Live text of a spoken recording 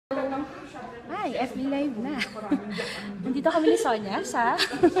Hi, FB Live na. Nandito kami ni Sonia sa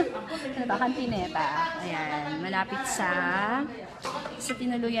Cantineta. Ayan, malapit sa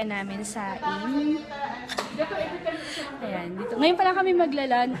tinuluyan namin sa Ayan, dito. Ngayon pa lang kami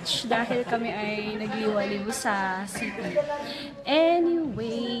magla-lunch dahil kami ay nagliwaliw sa city.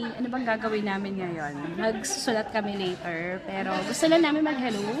 Anyway, ano bang gagawin namin ngayon? Magsusulat kami later, pero gusto lang namin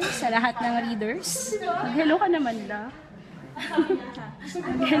mag-hello sa lahat ng readers. Mag-hello ka naman la.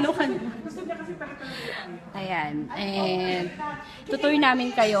 Mag-hello ka naman. Ayan, and tutur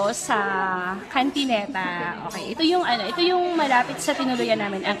namin kayo sa Cantineta. Okay, ito yung malapit sa tinuluyan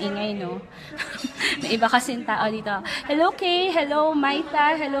namin. Ang ingay, no? May iba kasing tao dito. Hello Kay, hello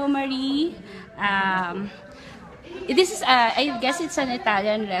Maita, hello Marie. This is, I guess it's an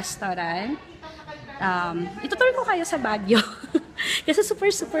Italian restaurant. Itutur ko kayo sa Baguio. Kasi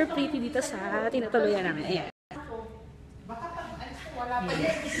super pretty dito sa tinutuluyan namin. Ayan.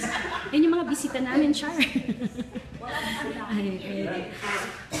 Yan yung mga bisita namin, Char.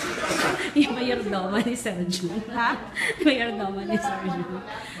 Yung mayordoma ni Sergio. Ha? Mayordoma ni Sergio.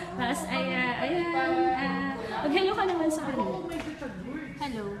 Tapos, ayan. Mag-hello ka naman sa kanila.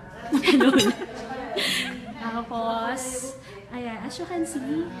 Hello. Hello. Tapos, ayan, as you can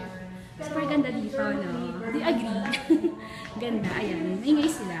see, super ganda dito, no? Do you agree? Ganda, ayan. Ingay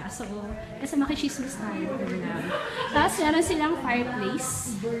sila. So, kasi makishismis tayo. Tapos, meron silang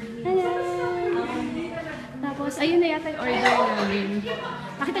fireplace. Ayan. Tapos, ayun na yata yung order namin.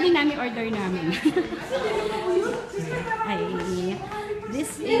 Pakita din namin order namin. Ay,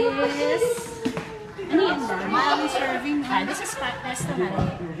 this is... Ano yan ba? Maraming serving. This is pesto na.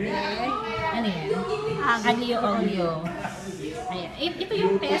 Ano yan? Aglio-olio. Ayan. Ito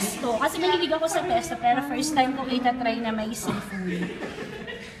yung pesto. Kasi mahilig ako sa pesto, pero first time ko itatry na may seafood.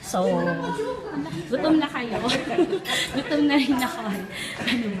 So, gutom na kayo. Gutom na rin ako.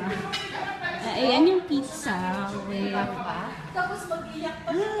 Ano ba? Ayan yung pizza.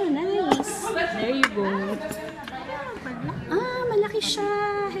 Nice. There you go. Malaki siya.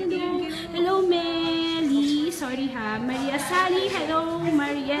 Hello. Hello, Melly. Sorry ha. Maria Sally. Hello,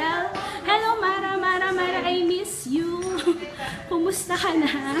 Mariel. Hello, Mara. I miss you. Kumusta ka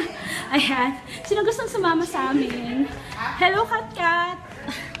na? Ayan. Sino gustong sumama sa amin? Hello, Kat.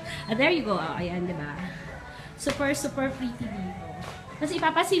 There you go. Ayan, diba? Super pretty dito. Kasi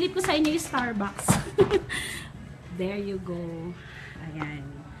ipapasilip ko sa inyo yung Starbucks. There you go. Ayan.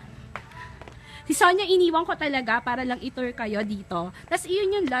 Si Sonia iniwan ko talaga para lang itour kayo dito. Tapos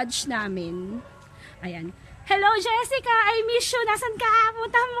iyon yung lodge namin. Ayan. Hello Jessica! I miss you! Nasaan ka?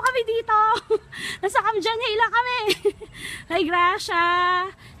 Punta mo kami dito! Nasa Kamjanhay lang kami! Hi Gracia!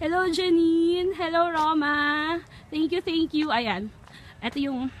 Hello Janine! Hello Roma! Thank you! Ayan. Ito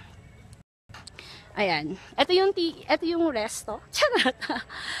yung... Ayan. Ito yung resto. Charot!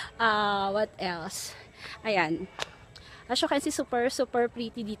 What else? Ayan. As you can see, super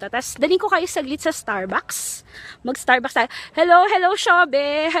pretty dito. Tapos, dalhin ko kayo saglit sa Starbucks. Mag-Starbucks tayo. Hello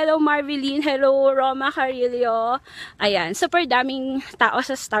Shobe. Hello, Marveline. Hello, Roma Carillo. Ayan, super daming tao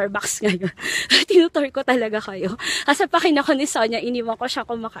sa Starbucks ngayon. Tinutur ko talaga kayo. Kasi pakin ako ni Sonia, iniwan ko siya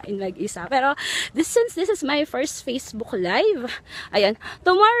kumakain mag-isa. Pero, since this is my first Facebook Live, ayan,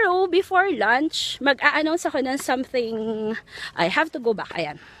 tomorrow, before lunch, mag-a-announce ako ng something. I have to go back.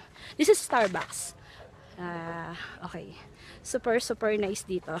 Ayan. This is Starbucks. Okay. Super nice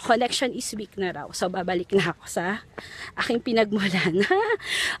dito. Connection is weak na raw. So, babalik na ako sa aking pinagmulan.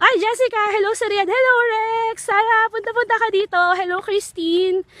 Ay, Jessica! Hello, Sariad! Hello, Rex! Sara! Punta ka dito! Hello,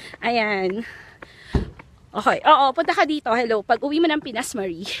 Christine! Ayan. Okay. Oo, punta ka dito. Hello. Pag uwi mo ng Pinas,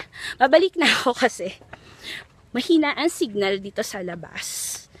 Marie. Babalik na ako kasi mahina ang signal dito sa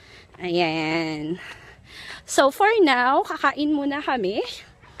labas. Ayan. So, for now, kakain muna kami.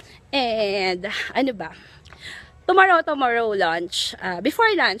 And, ano ba? Tomorrow lunch.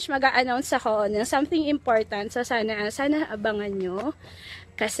 Before lunch, mag-a-announce ako ng something important. So, sana abangan nyo.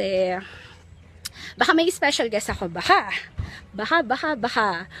 Kasi, baka may special guest ako. Baka.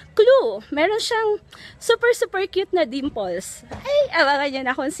 Clue! Meron siyang super cute na dimples. Ay, abangan nyo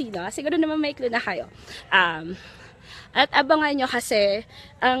na kung sino. Siguro naman may clue na kayo. At abangan nyo kasi,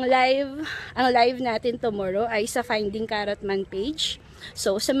 ang live natin tomorrow ay sa Finding Carrotman page.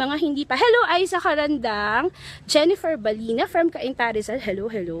 So, sa mga hindi pa, hello Aiza Karandang, Jennifer Balina from Cainta Rizal, hello.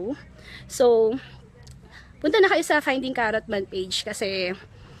 So, punta na kayo sa Finding Carrotman page kasi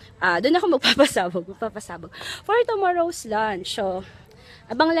doon ako magpapasabog for tomorrow's lunch. So,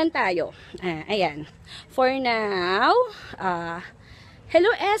 abang lang tayo. Ayan. For now, Hello,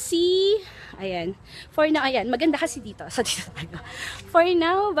 Essie! Ayan. For now, ayan. Maganda kasi dito. So, dito tayo. For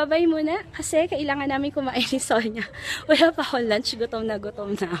now, bye-bye muna. Kasi kailangan namin kumain ni Sonia. Wala pa ako lunch. Gutom na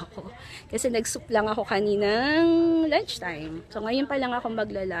ako. Kasi nag-soup lang ako kaninang lunchtime. So, ngayon pa lang ako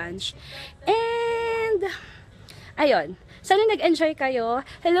magla-lunch. And, ayun. Sana nag-enjoy kayo.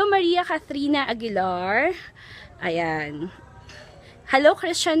 Hello, Maria Katrina Aguilar. Ayan. Hello,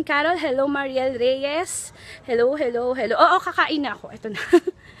 Christian Carol. Hello, Mariel Reyes. Hello. Oo, kakain na ako. Ito na.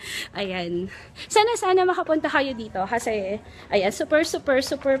 Ayan. Sana makapunta kayo dito. Kasi, ayan, super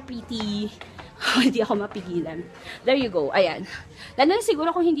pretty. Hindi ako mapigilan. There you go. Ayan. Lalo na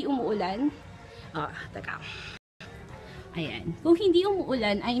siguro kung hindi umuulan. Teka. Ayan. Kung hindi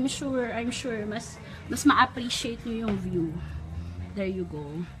umuulan, I'm sure, mas ma-appreciate nyo yung view. There you go.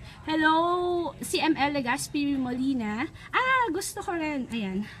 Hello, CML Legaspi Molina. Gusto ko rin.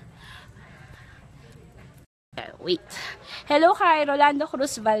 Ayan. Wait. Hello kay Rolando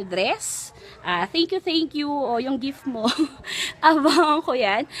Cruz Valdres. Thank you. Yung gift mo. Abangan ko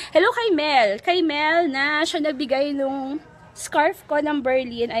yan. Hello kay Mel. Kay Mel na siya nagbigay nung scarf ko ng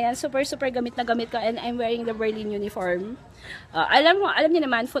Berlin. Ayan, super gamit na gamit ko and I'm wearing the Berlin uniform. Alam niyo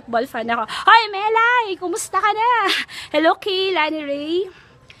naman, football fan ako. Hi, Melay! Kumusta ka na? Hello kay Lani Ray.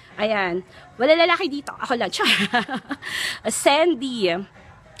 Ayan. Wala lalaki dito. Ako lang. Sandy.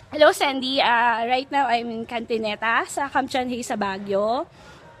 Hello, Sandy. Right now, I'm in Cantineta sa Kamchanhe sa Baguio.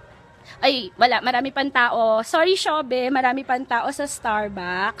 Ay, wala. Marami pang tao. Sorry, Shobe. Marami pang tao sa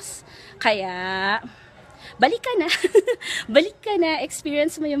Starbucks. Kaya, balik ka na. Balik ka na.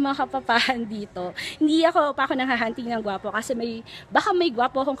 Experience mo yung mga kapapahan dito. Hindi pa ako nanghahanting ng gwapo kasi baka may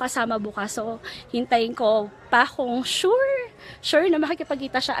gwapo akong kasama bukas. So, hintayin ko pa kung sure na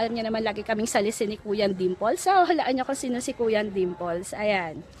makikipagkita siya. Alam niya naman lagi kaming salisi ni Kuya Dimples. So, halaan niyo kung sino si Kuya Dimples.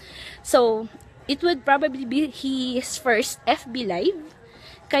 Ayan. So, it would probably be his first FB live.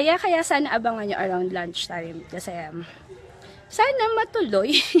 Kaya sana abangan niyo around lunchtime. Kasi, sana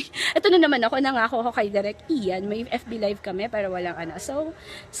matuloy. Ito na naman nangako ko kay Direct Ian. May FB live kami pero walang ano. So,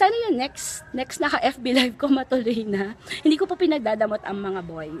 sana yung next naka-FB live ko matuloy na. Hindi ko pa pinagdadamot ang mga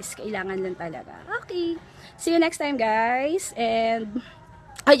boys. Kailangan lang talaga. Okay. See you next time, guys. And,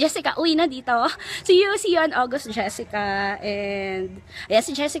 Jessica, uwi na dito. See you on August, Jessica. And, ayan,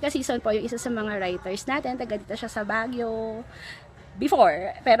 si Jessica Season po, yung isa sa mga writers natin. Taga dito siya sa Baguio.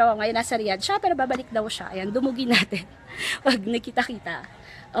 Before, pero ngayon nasa Riyadh siya, pero babalik daw siya. Ayan, dumugin natin. Pag nakita-kita.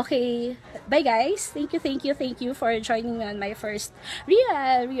 Okay, bye guys. Thank you for joining me on my first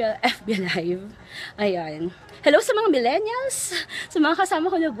real FB Live. Ayan. Hello sa mga millennials, sa mga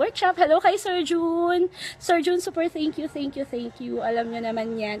kasama ko nag-workshop. Hello kay Sir June. Sir June, super thank you. Alam niyo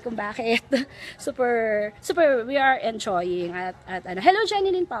naman yan kung bakit. Super, we are enjoying. At ano. Hello,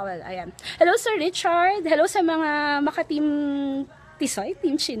 Janeline Powell. Ayan. Hello, Sir Richard. Hello sa mga makateam Tisoy,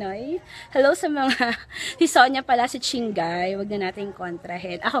 Team Chinoy. Hello sa mga, si Sonia pala, si Chingay, wag na natin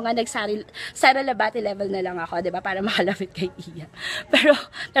kontrahin. Ako nga Sara Labate level na lang ako, 'di ba, para makalapit kay Iya.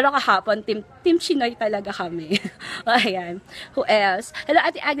 Pero kahapon, Team Chinoy talaga kami. Ayan. Who else? Hello,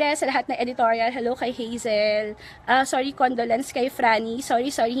 Ate Agnes, sa lahat ng editorial. Hello kay Hazel. Sorry, condolence kay Franny. Sorry,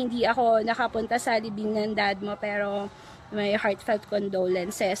 hindi ako nakapunta sa libing ng dad mo, pero may heartfelt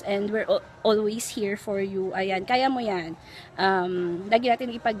condolences and we're always here for you. Ayan, kaya mo yan. Lagi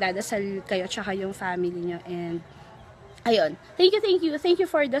natin ipagdadasal kayo tsaka yung family nyo. And, ayun. Thank you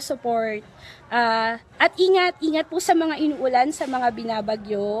for the support. At ingat po sa mga inuulan, sa mga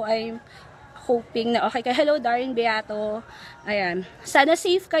binabagyo. I'm hoping na okay kayo. Hello, Darren Beato. Ayan. Sana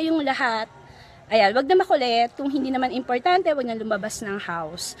safe kayong lahat. Ayan, wag na makulit. Kung hindi naman importante, wag na lumabas ng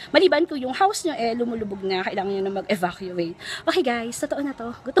house. Maliban kung yung house nyo lumulubog na, kailangan nyo na mag-evacuate. Okay guys, totoo na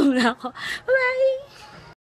to. Gutom na ako. Bye-bye!